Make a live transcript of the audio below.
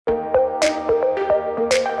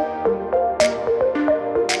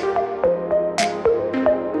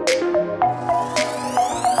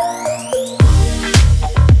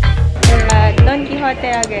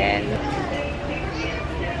yan.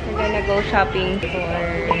 We're gonna go shopping for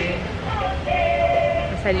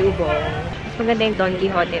pasalubong. Mas maganda yung Don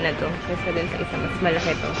Quijote na to. Kasi dun sa isa, mas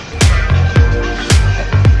malaki to.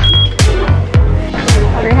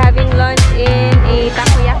 We're having lunch in a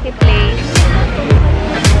takoyaki place.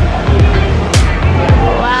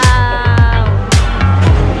 Wow!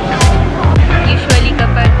 Usually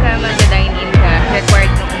kapag mag-dine-in ka,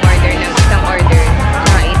 required mong umorder ng isang order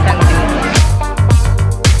sa isang drink.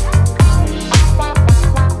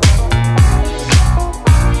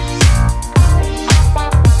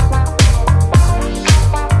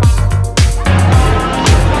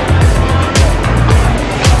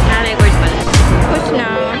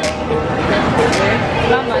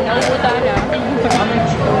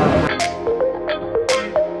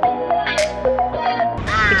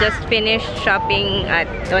 Just finished shopping at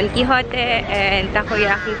Don Quijote and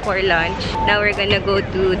Takoyaki for lunch. Now we're gonna go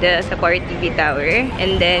to the Sapporo TV Tower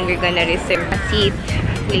and then we're gonna reserve a seat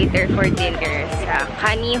later for dinner sa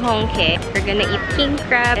Kani Honke. We're gonna eat king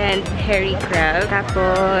crab and hairy crab.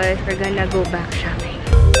 Tapos we're gonna go back shopping.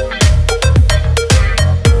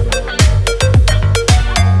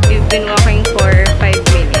 We've been walking for 5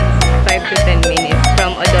 minutes, 5 to 10 minutes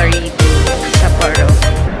from Odori to Sapporo.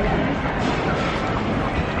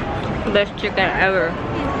 Best chicken ever.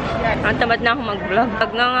 Ang tamad na ako mag-vlog.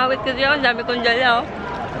 Pag nangawit kasi ako, dami kong dala, oh.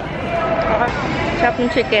 Sarap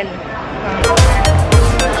ng chicken.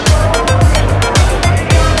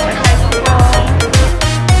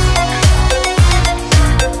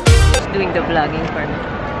 Just doing the vlogging for me.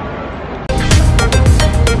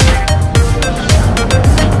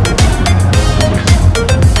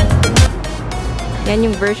 Yan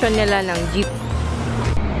yung version nila ng jeep.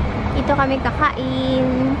 Ito kami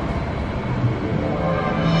kakain.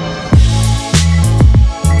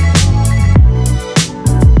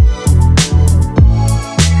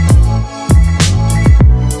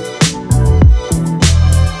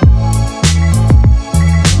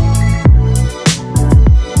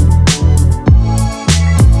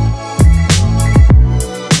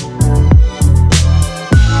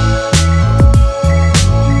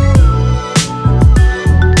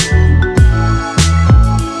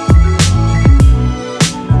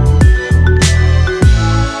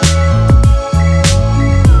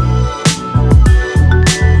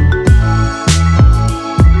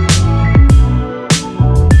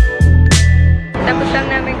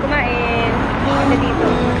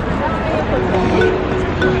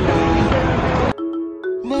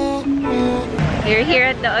 We're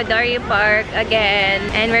here at the Odori Park again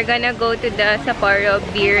and we're gonna go to the Sapporo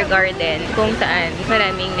Beer Garden kung saan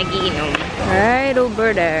maraming nagiinom. Right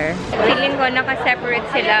over there. Feeling ko naka-separate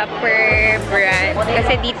sila per brand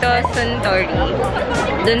kasi dito Suntory,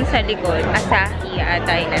 dun sa likod Asahi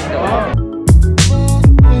ata yun nandun.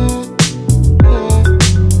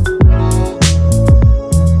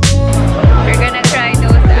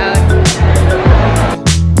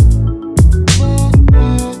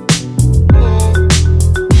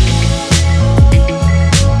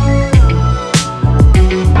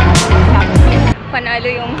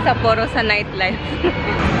 Yung Sapporo sa nightlife.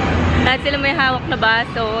 Lahat sila may hawak na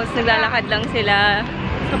baso, naglalakad lang sila.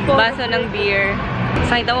 Baso ng beer.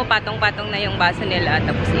 Nakita mo patong-patong na yung baso nila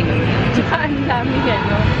tapos inom nila. Tsaka ang dami yan,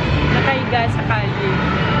 no? Nakahiga sa kalye.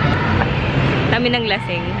 Dami ng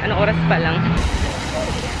lasing. Anong oras pa lang?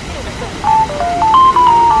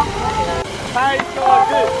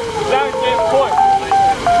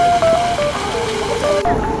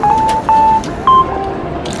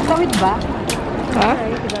 Tawid ba? Huh?